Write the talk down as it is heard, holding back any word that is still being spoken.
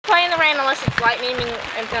playing unless it's lightning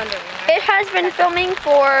and thunder. It has been filming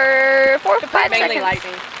for 4 or 5 Mainly seconds.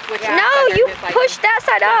 lightning. No, you push that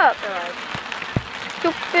side up.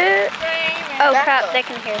 Stupid. Oh crap, they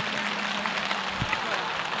can hear.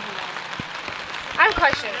 I have a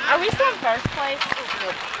question. Are we still in first place?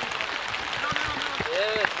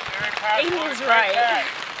 Aiden was right.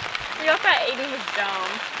 We all thought Aiden was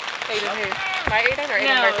dumb. Aiden who? My Aiden or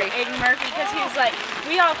Aiden Murphy? Aiden Murphy, because he was like,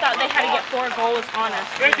 we all thought they had to get 4 goals on us.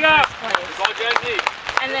 Good job!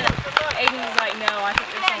 And then Aiden was like, no, I think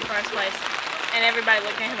we're still in first place. And everybody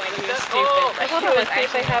looked at him like we were stupid. But Hold on, let's see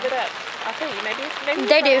if they have it up. I'll tell you, maybe.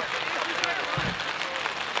 They do.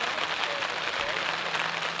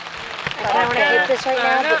 I want to hit this right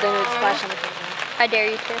now, but then it's flashing on the camera. I dare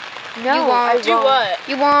you to. No, you won't. Do what?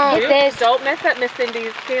 You won't. Hit this. Don't mess up Miss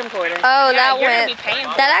Cindy's camcorder. Oh, Yeah, that you're gonna went. be paying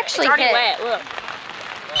for That it. actually It's already hit. wet, look.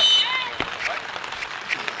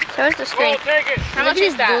 So is the screen. How much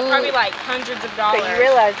is that? Probably like hundreds of So dollars. you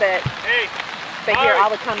realize that they hear all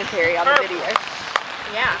the commentary on the video.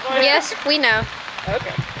 Yeah. Yes, we know.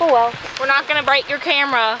 Okay. Oh well. We're not gonna break your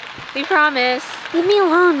camera. We promise. Leave me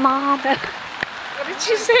alone, Mom. What did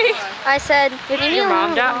you say? I said, leave me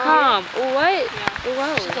alone, Mom. Yourmom.com. What?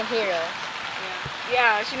 Whoa. She can hear us.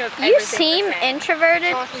 Yeah, she knows You everything seem we're saying.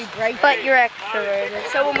 introverted, but you're extroverted.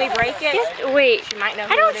 So when we break it, Yes, wait. she might know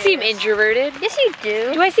who I don't it seem is. introverted. Yes, you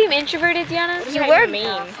do. Do I seem introverted, Diana? What does You that were even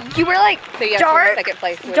mean? You were like So you have dark, second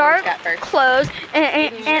place when dark you got first. clothes,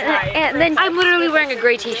 and then I'm literally wearing a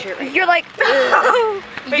gray t-shirt right you're like,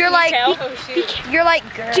 But you're can like, you tell? Oh, shoot. you're like,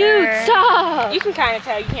 grr. Dude, stop! You can kind of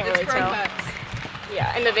tell. You can't really tell.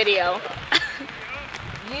 Yeah, in the video.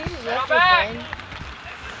 You just left your friend.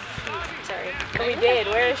 Sorry. But we did.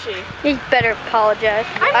 Where is she? You better apologize.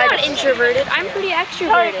 I'm I not just- introverted. I'm pretty Tell her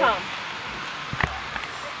extroverted. to come.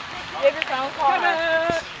 You have your phone. Call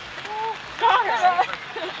her. Call her.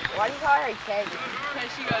 Why do you call her a keg?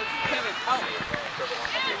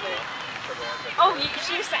 Oh,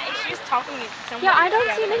 she was saying she was talking to somebody. Yeah, I don't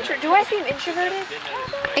seem introverted. Do I seem introverted?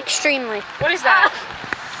 Extremely. What is that?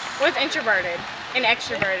 What's introverted and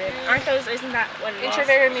extroverted? Aren't those? Isn't that what it is?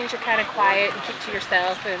 Introverted means you're kind of quiet and keep to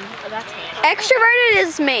yourself and Oh, that's me. Extroverted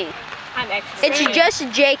is me. I'm extroverted. It's just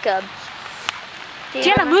Jacob.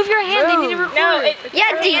 Diana, move your hand. They need to record. No,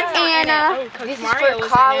 Yeah, Deanna. Oh, Coach This is Mario for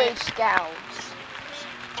was college in it. scouts.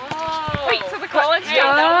 Wait, so the college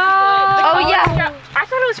scouts? Oh, yeah. I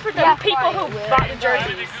thought it was for the people who bought the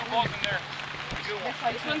jerseys. This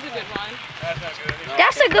one's a good one.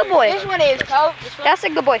 That's a good boy. This one is, Coach. That's a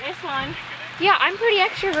good boy. This one. Yeah, I'm pretty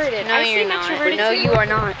extroverted. No, I you're seem not. extroverted No, too. you are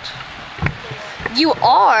not. You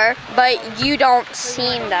are, but you don't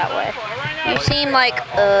seem that way. You seem like,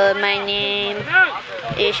 my name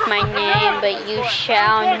is my name, but you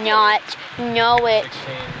shall not know it.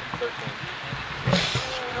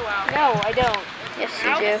 No, I don't. Yes, you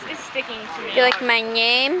Alex do. is sticking to me. You're like, my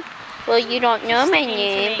name? Well, you don't know my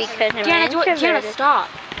name because I'm Diana, Diana, introverted. stop.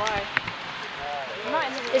 Why?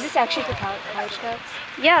 Is this actually for college scouts?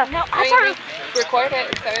 Yeah. No, I thought it was record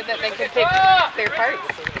it so that they can pick their parts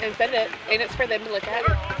and send it, and it's for them to look at.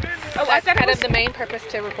 Oh, I That's thought it kind was, of the main purpose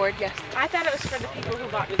to record. Yes. I thought it was for the people who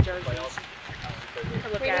bought the jerseys. To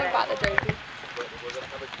look We at know it. about the jerseys.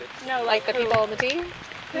 No, Like the who- people on the team.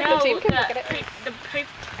 No, the team can look at it.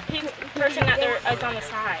 Person that is on the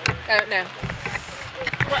side. Oh no.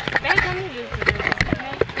 What? They told me to do the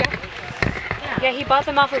jerseys, didn't they? Yeah, he bought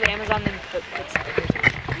them off of Amazon and put stickers.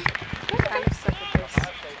 Kind of suck at this.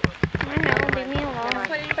 I know, leave me alone. That's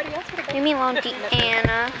what anybody else would have done. Leave me alone,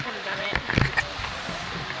 Deanna.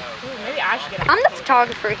 Ooh, maybe I should get I'm the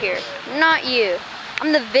photographer here, not you.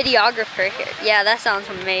 I'm the videographer here. Yeah, that sounds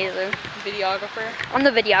amazing. Videographer. I'm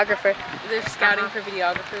the videographer. They're scouting for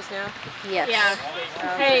videographers now. Yes. Yeah.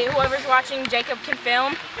 Hey, whoever's watching, Jacob can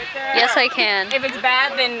film. Yes, I can. If it's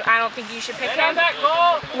bad, then I don't think you should pick him.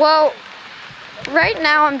 Well, right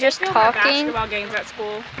now I'm just Still have talking. basketball games at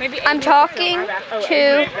school. Maybe I'm Aiden talking can film our to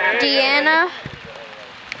Aiden. Deanna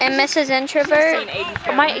and Mrs. Introvert.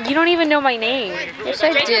 You don't even know my name. Yes,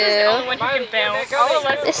 I Jacob is the only do. one who can film. All of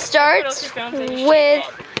us.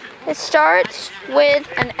 It starts with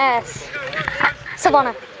an S.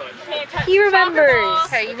 Savannah. He remembers.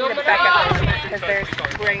 Okay, you need to back up a minute because there's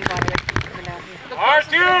rain on it coming down here.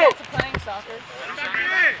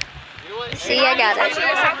 See, I got it.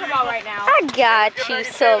 Basketball right now. I got you, I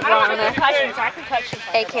Savannah. can touch you.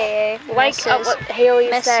 AKA Like Mrs. what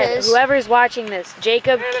Haley said, Mrs. whoever's watching this,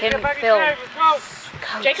 Jacob can film.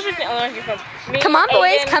 Jacob is the only one who can film. Me, Come on,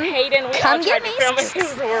 boys, Aiden, come- Hayden, we come all get tried me. to film it. It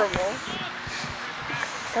was horrible.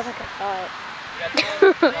 Sounds like a thought.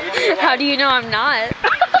 How do you know I'm not?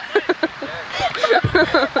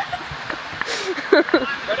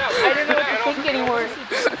 I didn't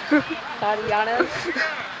Tatiana.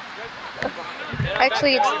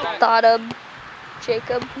 Actually, it's Thadab.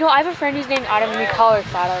 Jacob. No, I have a friend who's named Adam and we call her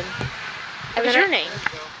Sodom. What's your name?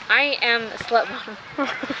 I am Slut Mom.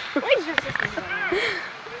 What is your sister's name?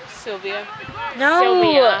 Sylvia. No,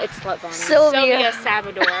 Sylvia. it's Slut Bonnie. Sylvia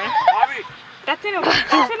Salvador. That's in a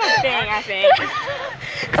thing, I think.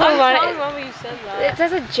 Oh, I remember you said that. It's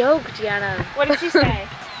as a joke, Gianna. What did she say?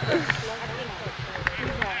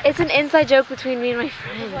 It's an inside joke between me and my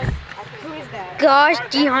friends. Who is that? Gosh,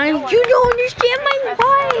 Deanna, you don't understand my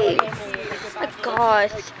vibe. My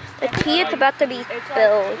gosh, the tea is about to be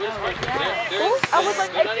spilled. I was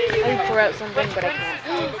like, I can throw out something, but I can't.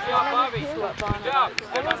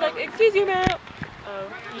 I was like, excuse you, ma'am. Oh,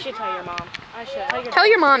 you should tell your mom. I should. Tell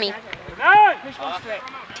your mommy. Who's supposed to?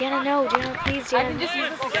 Deanna, no. Deanna, please, I can Deanna. just use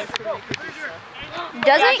this against her.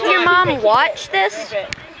 Doesn't your mom watch this? Keep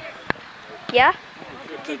it. Yeah?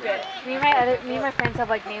 Keep it. Me and my friends have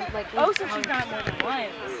like names like. Oh, so she's not more than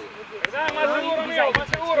once.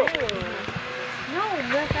 No,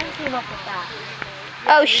 your friends came up with that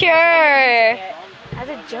Oh, sure. as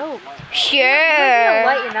a joke. Sure.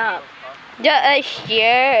 Lighten up.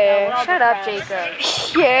 Sure. Shut up, Jacob.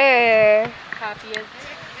 Sure. Copy it.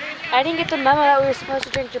 I didn't get the memo that we were supposed to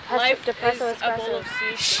drink Life depresso is a bowl of espresso.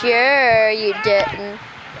 soup. Sure, you didn't.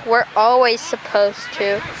 We're always supposed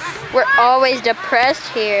to. We're always depressed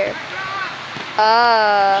here.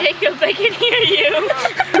 Jacob, I can hear you.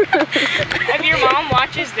 If your mom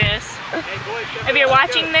watches this, if you're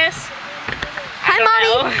watching this, Hi,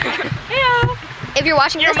 Mommy. Hello. If you're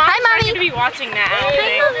watching Your this, mom's hi, not going to Mommy. be watching that, I don't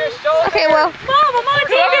think. Okay, well,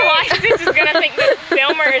 Whoever watches this is going to think the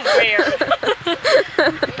filmer is weird.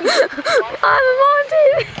 I'm on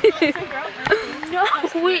TV. No,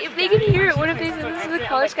 wait, if they can hear it, what if they listen to the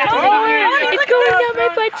college guys and they can hear it? It's going down my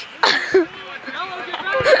butt.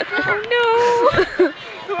 Oh no.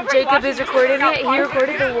 Jacob is recording it. He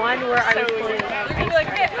recorded the one where I was playing.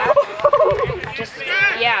 Just,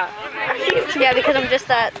 yeah. Yeah, because I'm just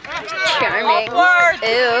that charming.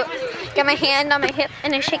 Ew. Got my hand on my hip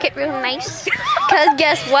and I shake it real nice. Cause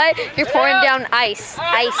guess what? You're pouring down ice.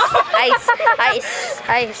 Ice, ice, ice,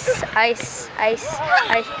 ice, ice, ice,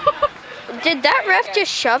 ice. Did that ref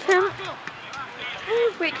just shove him?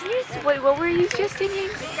 Wait, wait, what were you just singing?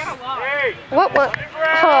 What was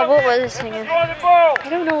I singing? I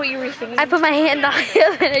don't know what you were singing. I put my hand on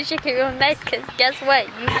him and I shake it real nice because guess what?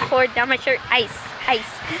 You poured down my shirt ice, ice,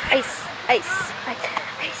 ice, ice, ice,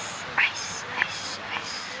 ice, ice, ice,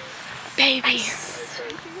 ice. Baby.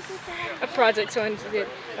 A project someone's did.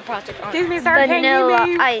 A project on Excuse me, sir. Vanilla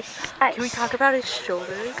ice, ice. Can we talk about his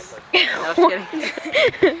shoulders? No, I'm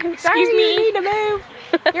kidding. Excuse me. You need to move.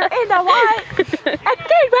 You're in the white. Excuse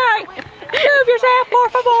me. Move yourself, por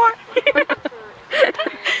favor.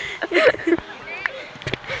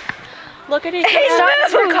 Look at his.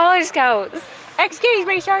 That's for college scouts. Excuse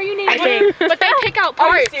me, sir. You need I to think. move. But they pick out Are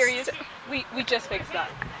you parts. serious? We just fixed that.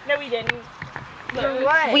 No, we didn't.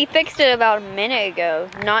 We fixed it about a minute ago,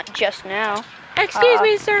 not just now. Excuse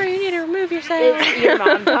me, sir. You need to remove yourself. It's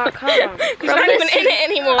yourmom.com. He's not even in it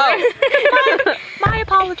anymore. My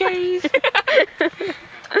apologies.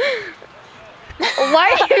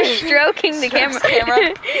 Why are you stroking the camera?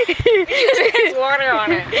 There's water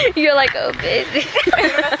on it. You're like, oh, baby.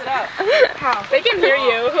 They can hear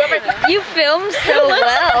you. Whoever You film so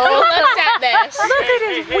well. looks at this. Look at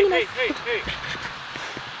his wiener. Hey.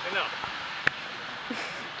 Enough.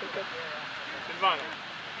 Silvana,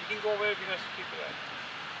 you can go over there because keep it up.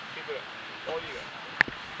 Keep it up. All you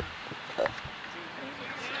got.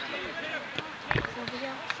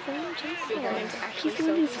 He's the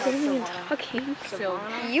one who's filming and talking.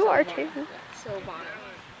 You are too. Silvana.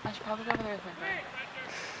 I should probably go over there with my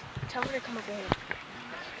friend. Tell her to come over here.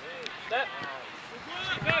 That.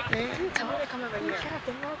 Tell her to come over here. Shut up,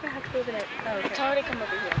 then we're gonna have to go over there. Oh, okay. Tell her to come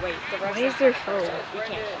over here. Wait, the rest Why is their phone? we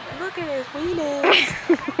can't. Look at his wiener.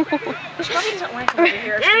 She probably doesn't want to come over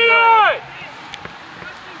here. She's Eli!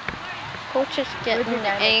 Coach is getting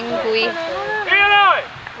angry. Eli!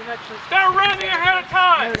 Start running ahead of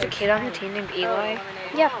time! There's a kid on the team named Eli.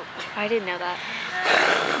 Yeah, I didn't know that.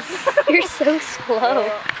 you're so slow.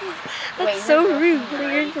 That's so rude. For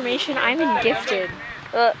your information, I'm in gifted.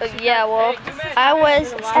 Yeah, well, I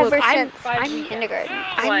was ever I'm- since I'm- kindergarten.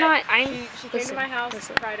 I'm She came to listen, my house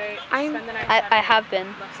listen. Friday. I'm- spend the night I Saturday, have been.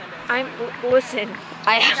 left Sunday. listen.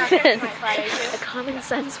 I have been. Friday too. Common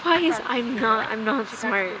sense wise, I'm not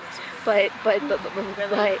smart. But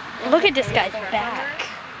Look at this guy's back.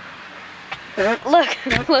 Look.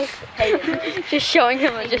 Just showing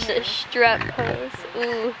him just a strut pose.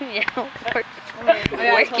 Ooh, yeah, work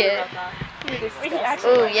it.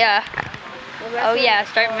 Ooh, yeah. Oh yeah,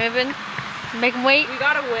 start moving. Make him wait. We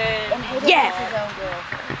gotta win. Yeah. His own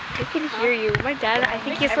girlfriend. He can hear you. My dad, I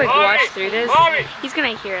think he's like watched through this. Bobby! He's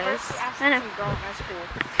gonna hear us. I know.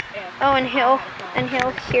 Oh, and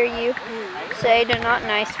he'll hear you say the not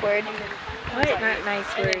nice word. What? Not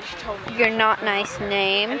nice word. Your not nice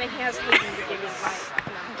name. And then he has Hayden to give his life.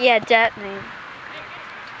 Yeah, that name.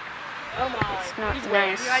 Oh my. It's not He's weird.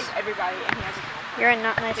 nice. He likes everybody and he has You're a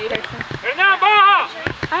not nice person. Hernan, baja!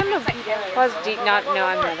 I'm not not. No,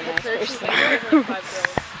 I'm not a nice person.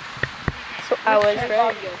 So I was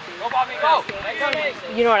right. Go, Bobby, go!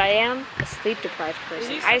 You know what I am? A sleep deprived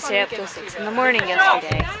person. I stayed up till 6 in the morning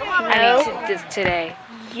yesterday. No. Today.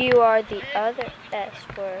 You are the other S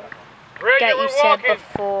word Ready, that we're you said walking.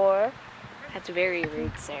 before. That's very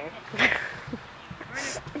rude, sir.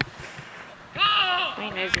 My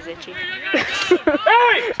nose is itchy.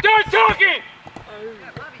 Hey! Start talking!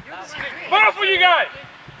 Mouth for you guys!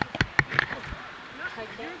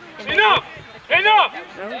 Enough! Enough!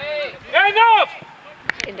 Enough!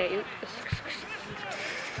 And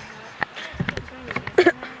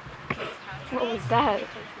what was that?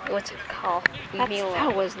 What's it called?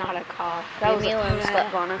 That was not a call. That was Mila and a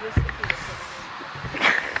Svetlana.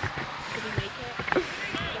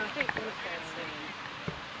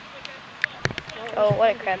 Oh,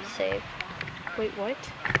 what a crap save. Wait, what?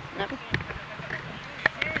 No.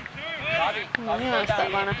 Mila and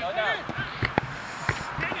Svetlana.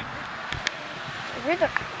 Where the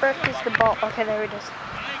frick is the ball? Okay, there it is.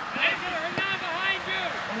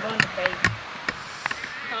 I'm going to face.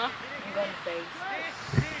 Huh? I'm going to face.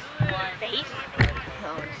 Faith?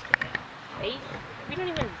 No, I'm just kidding. Faith? We don't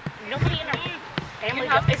even. Nobody in our family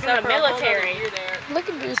is in the military. Look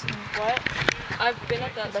at this. What? I've been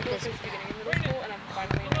at that Look school at since the beginning of middle school, and I'm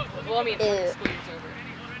finally in well, I mean, Ew. when the school year's over.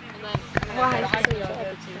 And then I'm Why? going to high school.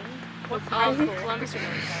 What's Columbus, Georgia.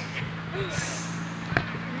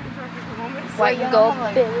 Why you go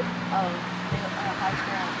big? Oh, high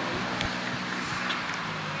school on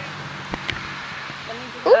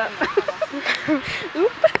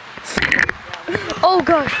Oh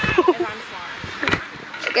gosh.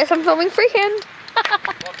 I guess I'm filming freehand.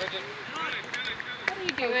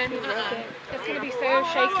 It's gonna be so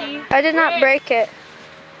shaky. I did not break it.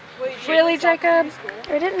 Really, Jacob?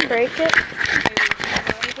 I didn't break it.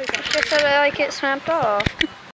 Just that I like it snapped off.